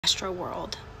Astro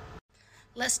World.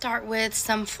 Let's start with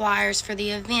some flyers for the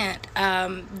event.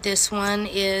 This one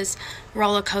is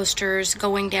roller coasters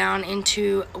going down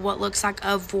into what looks like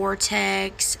a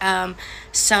vortex.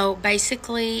 So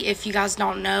basically, if you guys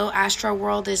don't know, Astro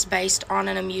World is based on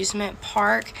an amusement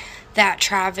park that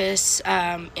Travis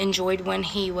enjoyed when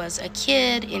he was a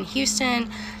kid in Houston.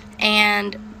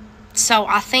 And so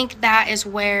I think that is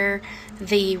where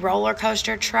the roller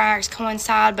coaster tracks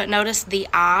coincide. But notice the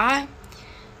eye.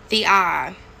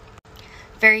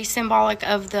 Very symbolic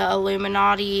of the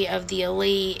Illuminati, of the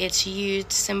elite. It's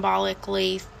used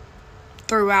symbolically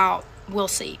throughout. We'll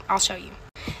see. I'll show you.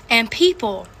 And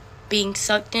people being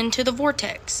sucked into the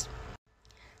vortex.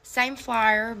 Same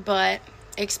flyer, but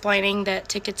explaining that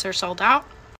tickets are sold out.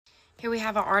 Here we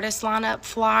have an artist lineup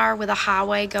flyer with a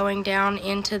highway going down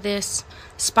into this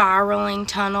spiraling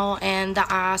tunnel, and the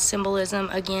eye symbolism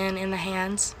again in the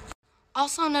hands.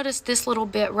 Also notice this little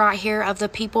bit right here of the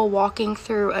people walking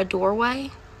through a doorway.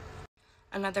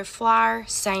 Another flyer,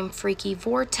 same freaky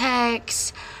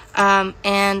vortex.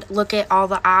 And look at all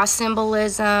the eye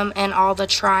symbolism and all the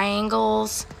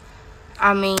triangles.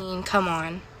 I mean, come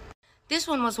on. This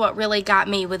one was what really got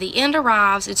me. When the end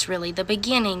arrives, it's really the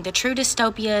beginning. The true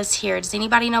dystopia is here. Does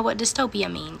anybody know what dystopia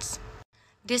means?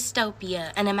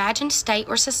 Dystopia, an imagined state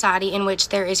or society in which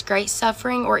there is great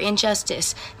suffering or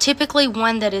injustice, typically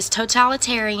one that is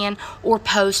totalitarian or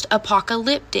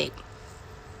post-apocalyptic.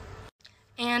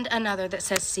 And another that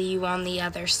says, see you on the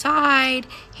other side.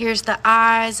 Here's the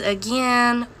eyes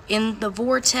again in the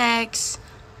vortex,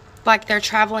 like they're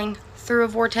traveling through a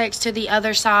vortex to the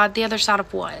other side. The other side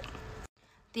of what?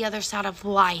 The other side of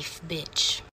life,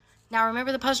 bitch. Now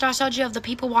remember the poster I showed you of the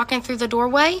people walking through the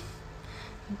doorway?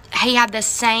 He had the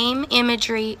same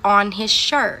imagery on his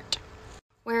shirt,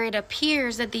 where it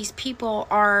appears that these people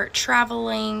are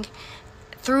traveling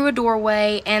through a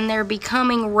doorway and they're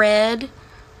becoming red,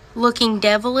 looking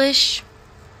devilish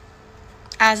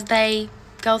as they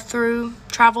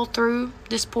travel through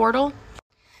this portal.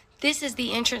 This is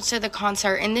the entrance to the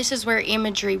concert, and this is where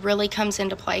imagery really comes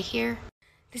into play here.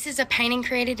 This is a painting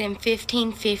created in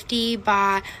 1550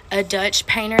 by a Dutch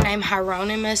painter named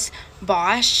Hieronymus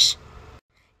Bosch.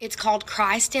 It's called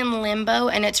Christ in Limbo,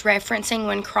 and it's referencing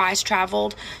when Christ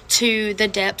traveled to the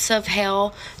depths of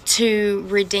hell to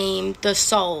redeem the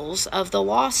souls of the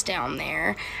lost down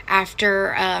there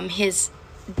after his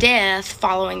death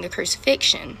following the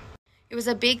crucifixion. It was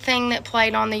a big thing that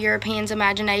played on the Europeans'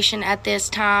 imagination at this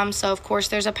time, so of course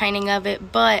there's a painting of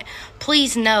it. But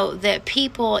please note that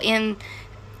people in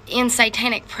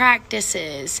satanic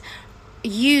practices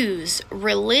use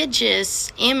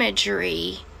religious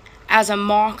imagery as a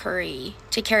mockery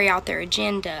to carry out their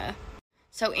agenda.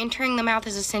 So entering the mouth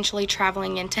is essentially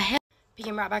traveling into hell.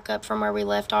 Picking right back up from where we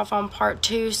left off on part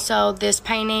 2. So this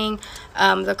painting,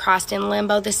 the Christ in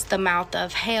Limbo, this is the mouth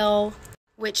of hell,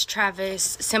 which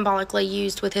Travis symbolically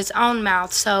used with his own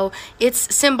mouth. So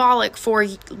it's symbolic for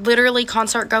literally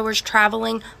concert goers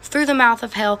traveling through the mouth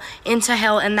of hell into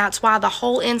hell, and that's why the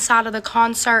whole inside of the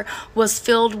concert was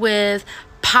filled with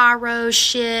pyro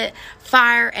shit,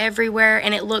 fire everywhere,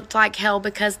 and it looked like hell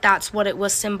because that's what it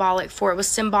was symbolic for. It was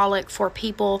symbolic for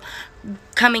people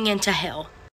coming into hell.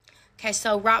 Okay,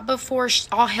 so right before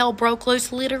all hell broke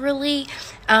loose, literally,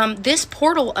 this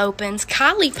portal opens.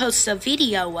 Kylie posts a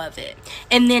video of it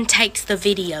and then takes the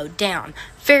video down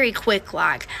very quick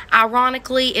like.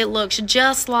 Ironically, it looks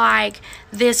just like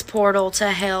this portal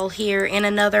to hell here in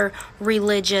another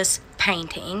religious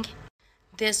painting.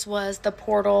 This was the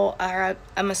portal,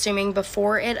 I'm assuming,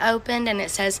 before it opened, and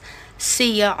it says,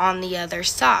 see ya on the other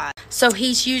side. So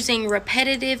he's using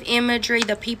repetitive imagery,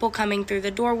 the people coming through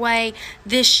the doorway,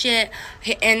 this shit,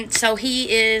 and so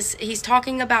he's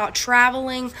talking about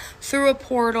traveling through a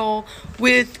portal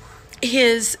with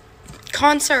his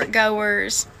concert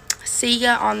goers, see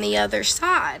ya on the other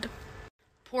side.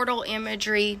 Portal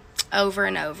imagery over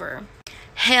and over.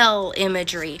 Hell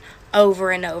imagery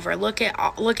over and over. Look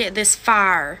at this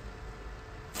fire.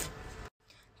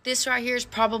 This right here is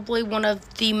probably one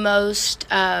of the most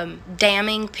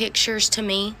damning pictures to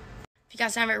me. If you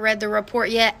guys haven't read the report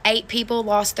yet, 8 people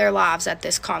lost their lives at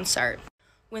this concert.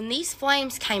 When these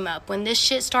flames came up, when this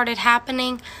shit started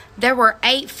happening, there were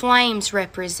 8 flames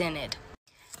represented.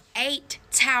 8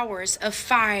 towers of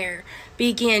fire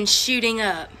began shooting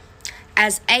up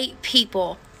as 8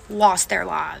 people lost their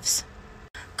lives.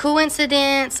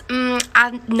 Coincidence?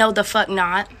 I know the fuck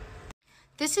not.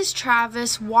 This is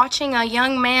Travis watching a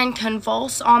young man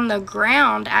convulse on the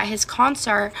ground at his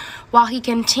concert while he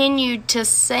continued to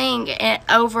sing it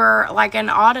over like an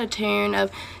auto-tune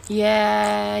of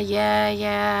yeah, yeah,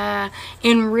 yeah,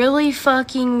 in really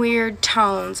fucking weird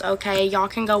tones, okay? Y'all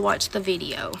can go watch the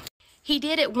video. He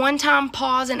did at one time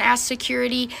pause and ask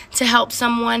security to help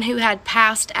someone who had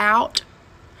passed out.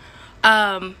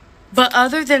 But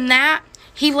other than that,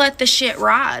 he let the shit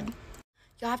ride.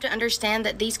 You'll have to understand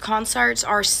that these concerts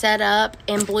are set up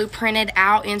and blueprinted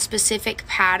out in specific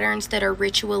patterns that are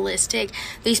ritualistic.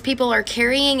 These people are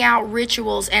carrying out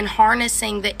rituals and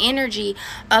harnessing the energy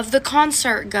of the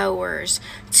concert goers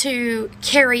to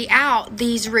carry out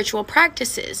these ritual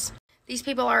practices. These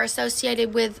people are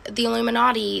associated with the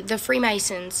Illuminati, the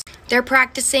Freemasons. They're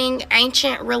practicing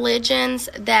ancient religions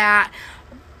that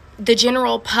the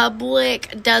general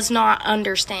public does not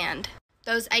understand.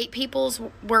 Those 8 peoples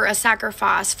were a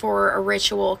sacrifice for a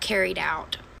ritual carried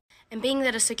out. And being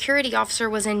that a security officer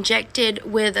was injected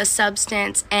with a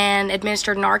substance and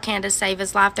administered Narcan to save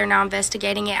his life, they're now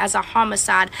investigating it as a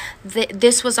homicide.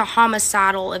 This was a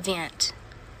homicidal event.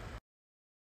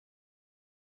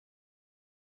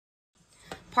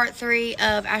 Part 3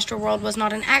 of Astro World was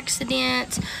not an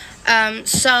accident.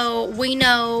 So we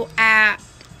know at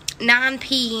 9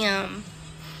 p.m.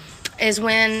 is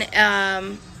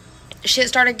when shit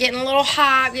started getting a little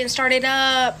hot, getting started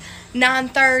up.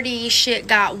 9:30, shit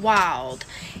got wild.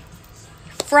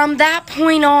 From that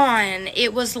point on,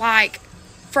 it was like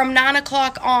from 9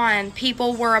 o'clock on,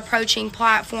 people were approaching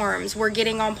platforms, were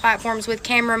getting on platforms with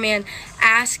cameramen,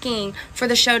 asking for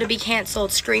the show to be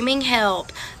canceled, screaming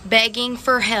help, begging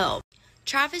for help.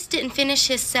 Travis didn't finish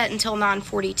his set until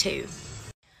 9:42.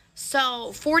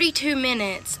 So 42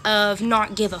 minutes of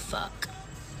not give a fuck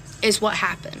is what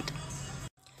happened.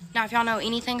 Now, if y'all know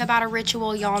anything about a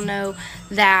ritual, y'all know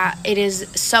that it is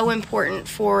so important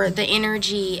for the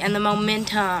energy and the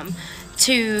momentum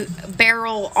to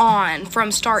barrel on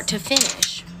from start to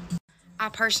finish. I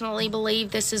personally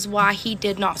believe this is why he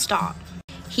did not stop.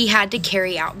 He had to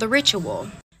carry out the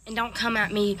ritual. And don't come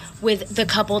at me with the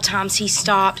couple times he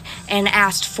stopped and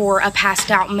asked for a passed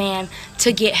out man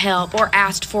to get help or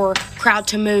asked for crowd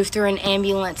to move through an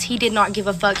ambulance. He did not give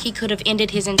a fuck. He could have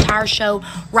ended his entire show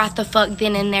right the fuck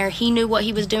then and there. He knew what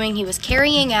he was doing. He was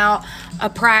carrying out a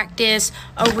practice,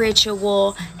 a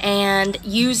ritual, and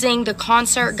using the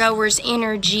concert goer's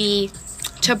energy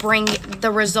to bring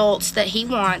the results that he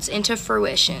wants into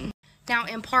fruition. Now,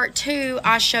 in part 2,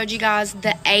 I showed you guys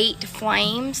the 8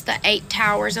 flames, the 8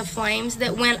 towers of flames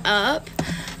that went up.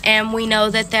 And we know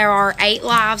that there are 8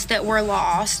 lives that were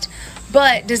lost.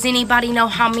 But does anybody know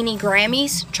how many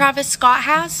Grammys Travis Scott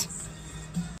has?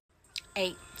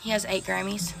 8. He has 8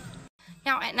 Grammys.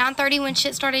 Now, at 9:30, when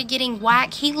shit started getting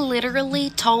whack, he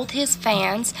literally told his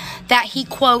fans that he,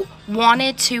 quote,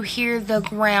 wanted to hear the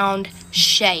ground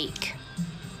shake.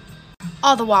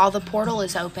 All the while, the portal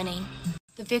is opening.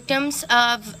 The victims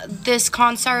of this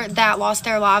concert that lost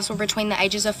their lives were between the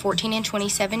ages of 14 and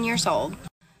 27 years old.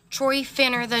 Troy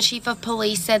Finner, the chief of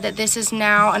police, said that this is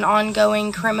now an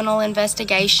ongoing criminal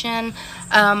investigation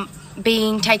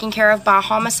being taken care of by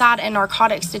homicide and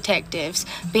narcotics detectives,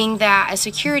 being that a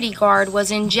security guard was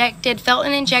felt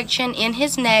an injection in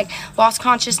his neck, lost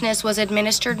consciousness, was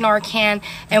administered Narcan,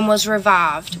 and was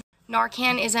revived.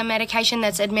 Narcan is a medication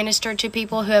that's administered to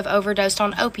people who have overdosed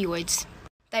on opioids.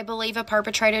 They believe a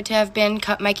perpetrator to have been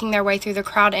making their way through the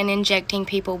crowd and injecting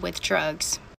people with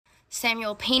drugs.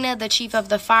 Samuel Pena, the chief of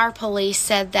the fire police,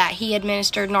 said that he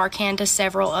administered Narcan to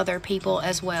several other people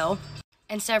as well.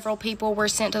 And several people were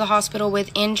sent to the hospital with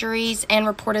injuries and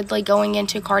reportedly going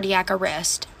into cardiac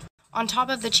arrest. On top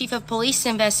of the chief of police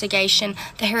investigation,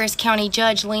 the Harris County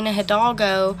Judge, Lena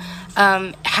Hidalgo,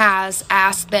 has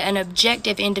asked that an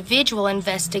objective individual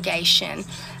investigation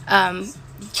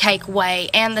take way,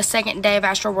 and the second day of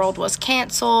Astro World was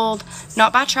canceled,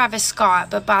 not by Travis Scott,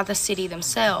 but by the city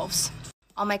themselves.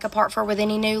 I'll make a part 4 with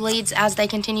any new leads as they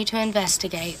continue to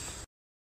investigate.